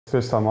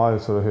First time I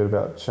sort of heard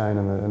about Shane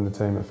and the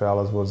team at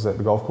Fowler's was at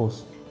the golf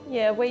course.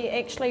 Yeah, we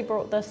actually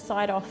brought this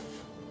site off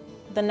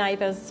the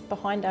neighbours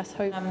behind us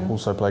who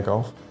Also play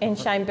golf. and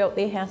Shane built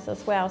their house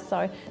as well,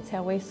 so that's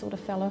how we sort of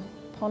fell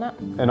upon it.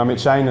 And I met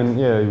Shane, and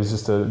yeah, he was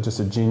just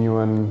a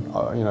genuine,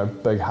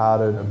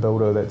 big-hearted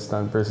builder that's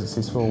done very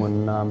successful.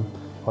 And I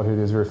heard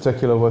he was very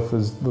particular with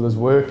his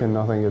work, and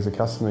I think as a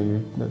customer,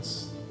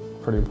 that's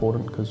pretty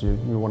important because you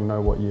want to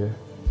know what you're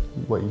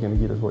going to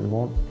get is what you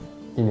want.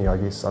 Any, I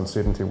guess,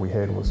 uncertainty we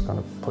had was kind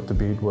of put to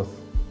bed with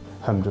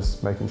him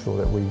just making sure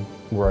that we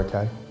were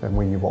okay and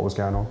we knew what was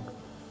going on.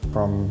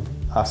 From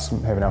us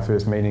having our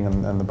first meeting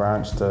in the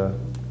branch to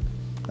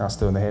us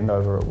doing the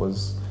handover, it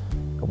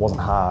wasn't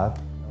hard.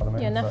 You know what I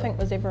mean? Yeah, nothing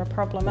was ever a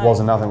problem.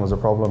 Nothing was a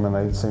problem, and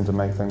they seemed to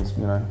make things,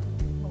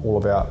 all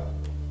about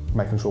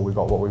making sure we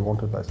got what we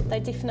wanted, basically.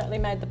 They definitely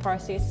made the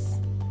process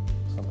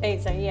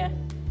easy, yeah.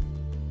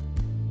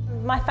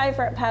 My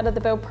favourite part of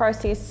the build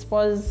process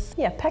was,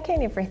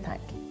 picking everything.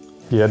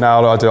 Yeah,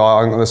 no, I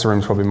do. This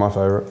room's probably my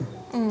favourite,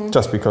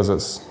 just because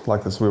it's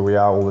like this where we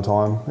are all the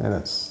time,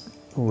 and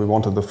we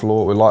wanted the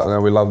floor. We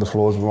love the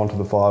floors. We wanted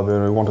the fire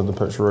burner. We wanted the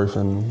pitch roof,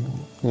 and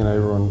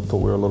everyone thought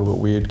we were a little bit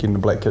weird getting the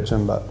black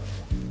kitchen, but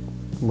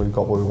we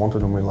got what we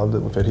wanted and we loved it.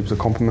 We've had heaps of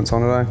compliments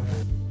on it.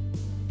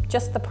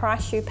 Just the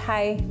price you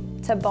pay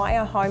to buy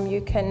a home,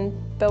 you can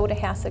build a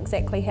house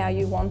exactly how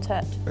you want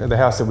it. The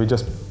house that we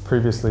just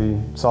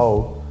previously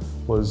sold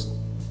was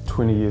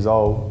 20 years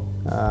old.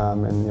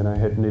 And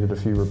had needed a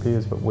few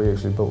repairs, but we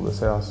actually built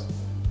this house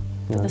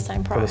for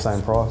the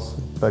same price.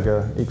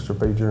 Bigger, extra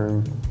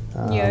bedroom.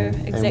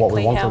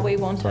 Exactly how we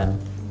want it.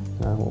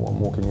 What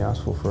more can you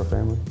ask for a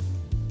family?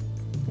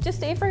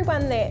 Just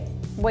everyone that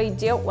we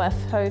dealt with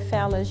who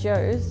Fowler's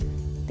used,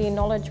 their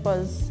knowledge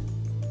was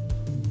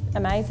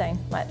amazing.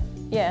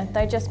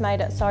 They just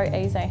made it so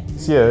easy.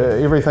 So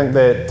yeah, everything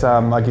that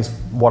I guess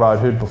what I'd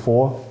heard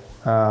before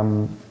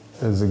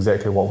is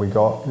exactly what we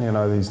got.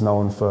 He's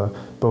known for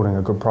building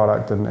a good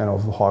product and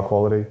of high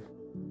quality.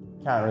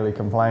 Can't really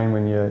complain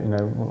when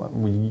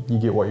you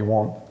get what you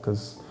want,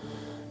 because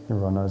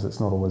everyone knows it's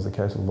not always the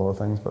case with a lot of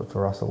things, but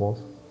for us it was.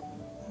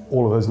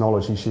 All of his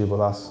knowledge he shared with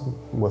us,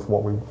 with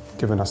what we've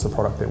given us the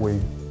product that we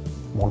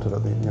wanted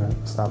at the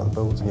start of the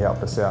build. He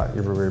helped us out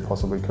everywhere he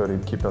possibly could. He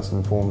kept us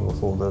informed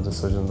with all the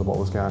decisions of what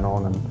was going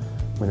on, and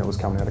when it was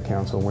coming out of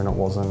council, when it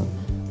wasn't,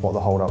 what the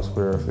hold-ups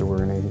were, if there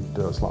were any.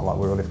 It's not like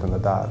we were left in the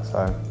dark.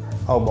 So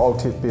I'll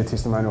be a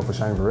testimonial for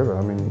Shane forever.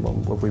 I mean,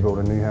 if we build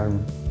a new home,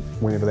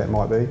 whenever that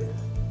might be,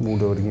 we'll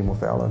do it again with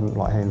Fowler,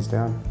 hands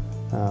down.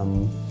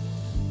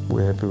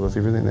 We're happy with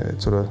everything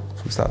that sort of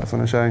from start to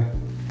finish.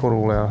 Put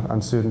all our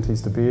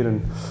uncertainties to bed,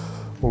 and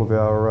all of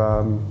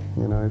our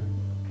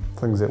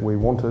things that we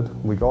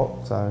wanted, we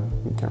got. So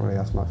you can't really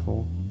ask much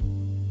more.